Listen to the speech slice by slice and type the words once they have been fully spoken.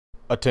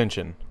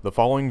Attention, the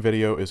following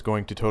video is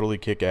going to totally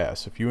kick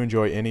ass. If you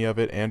enjoy any of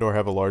it and or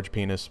have a large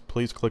penis,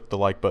 please click the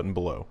like button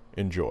below.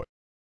 Enjoy.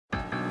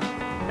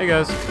 Hey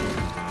guys.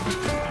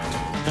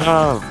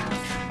 Oh.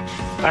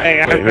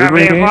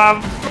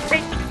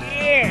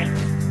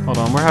 Hold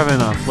on, we're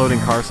having floating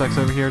car sex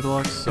over here,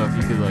 Deluxe, so if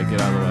you could, like,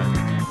 get out of the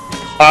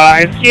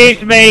way.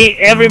 Excuse me,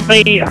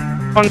 everybody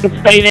on the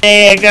stay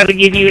there, I gotta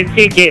give you a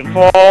ticket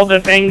for all the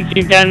things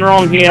you've done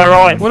wrong here,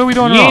 alright? What are we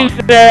doing wrong? Use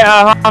the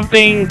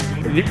humping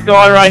this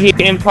guy right here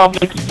in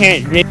public, you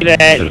can't do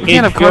that. You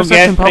can't have car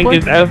sex in public?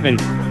 Is open.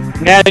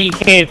 No, you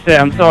can't, sir,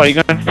 I'm sorry,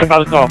 you're gonna have to step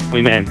out of the car,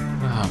 man.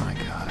 Oh my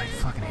god, I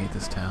fucking hate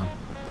this town.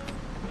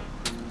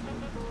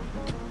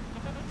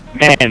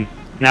 Man,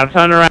 now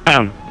turn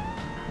around.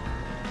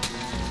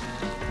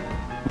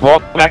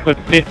 Walk back with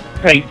 5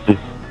 paces. You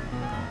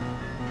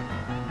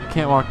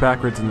can't walk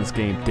backwards in this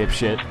game,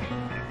 dipshit.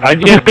 I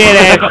just did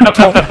it!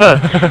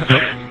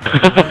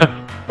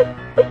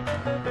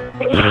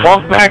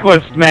 Walk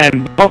backwards,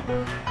 man.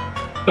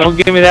 Don't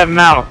give me that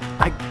mouth.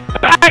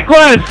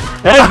 Backwards!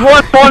 That's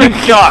one warning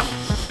shot!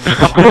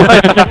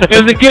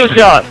 It was a kill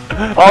shot!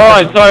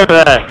 Alright, sorry for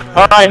that.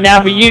 Alright, now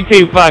for you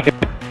two fuckers.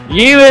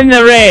 You in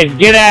the red,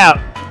 get out!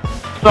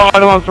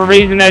 Sorry on for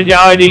reason as your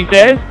ID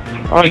says.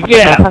 Alright,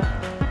 get out.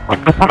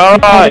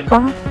 Alright,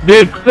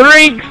 do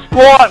 3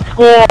 squats.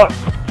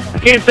 I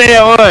can't say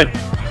that word.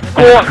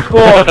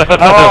 Squat.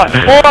 Alright,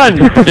 1,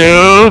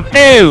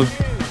 2,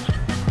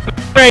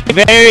 3.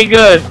 Very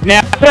good.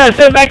 Now, sir,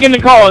 step back in the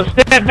car.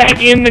 Step back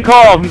in the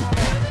car. On.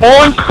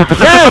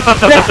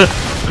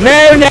 No,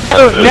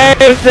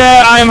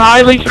 sir. I am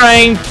highly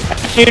trained at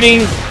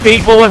shooting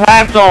people with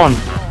hats on.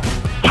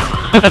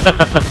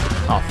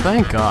 Oh,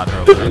 thank God,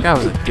 Hope. That guy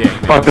was a dick.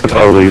 Fuck the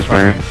police,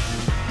 man.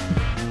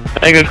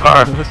 Take a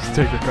car. Let's just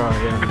take the car,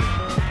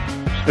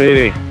 yeah.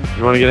 Speedy,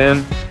 you wanna get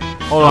in?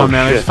 Hold on,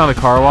 man. Shit. I just found a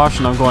car wash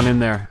and I'm going in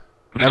there.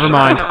 Never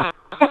mind.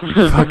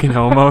 Fucking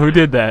homo. Who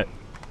did that?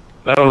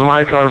 That was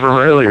my car from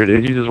earlier,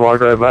 dude. You just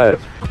walked right by it.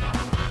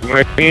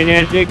 Working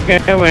at the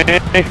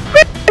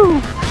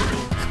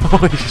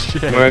Holy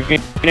shit.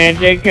 Working at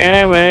the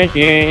car.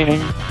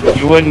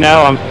 You wouldn't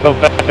know. I'm so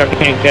fast I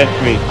can't catch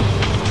me.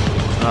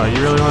 Oh,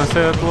 you really want to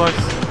say that,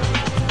 Deluxe?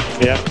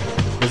 Yeah.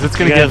 Because it's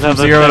going to get from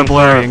 0 to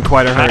blurry in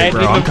quite a hurry,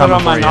 bro. I'm coming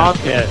for you. I'm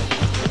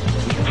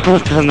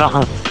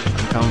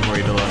coming for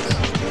you, Deluxe.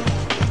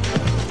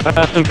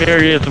 Fast and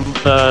Furious,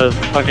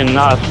 fucking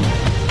nuts.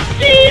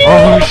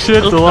 Oh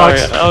shit,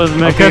 Deluxe. Sorry, I was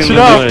I'm catching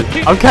up.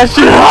 I'm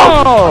catching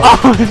up.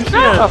 Oh shit.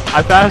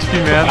 I passed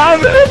you, man. Oh,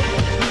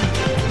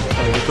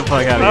 get the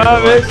fuck out of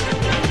here,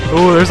 Deluxe.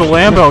 Ooh, there's a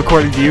Lambo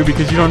according to you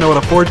because you don't know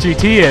what a Ford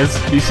GT is.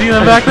 Do you see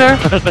them back there?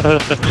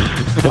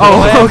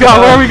 Oh god,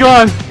 where are we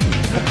going?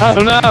 I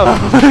don't know.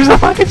 Oh, there's a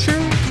fucking tree.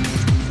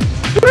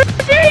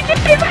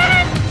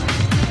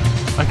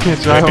 I can't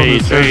drive on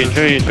this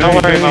surface. Don't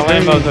worry, my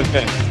Lambo's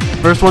okay.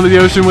 First one to the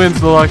ocean wins,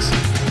 Deluxe.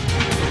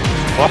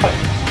 What?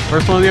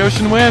 First one to the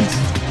ocean wins.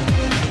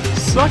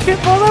 Suck it,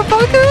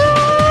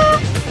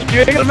 motherfucker! You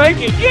ain't gonna make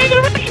it. You ain't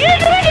gonna make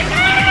it.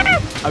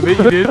 I beat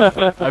you, dude.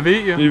 I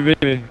beat you. You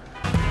beat me.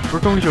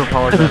 We're going to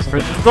apologize for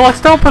it.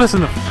 Deluxe, don't put us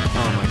in the...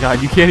 Oh my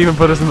god, you can't even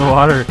put us in the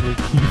water. You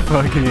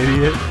fucking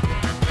idiot.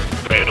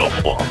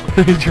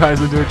 He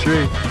drives into a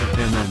tree.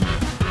 And then...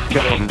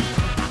 Kill him.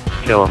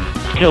 Kill him.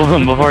 Kill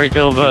him before he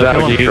kills us.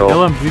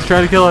 Kill him. He's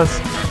trying to kill us.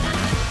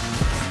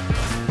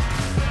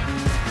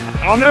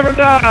 I'll never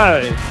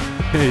die.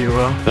 Yeah, you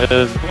will.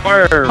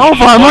 Oh,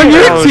 I'm on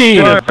your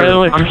team!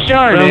 I'm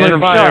shy,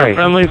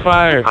 Friendly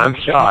fire. I'm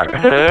shy.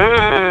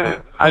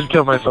 I'd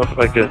kill myself if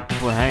I could.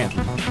 Well, hang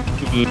on.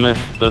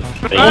 Missed the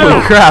face.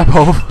 Holy crap,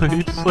 Hope.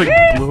 He just like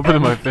blew up into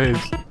my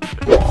face.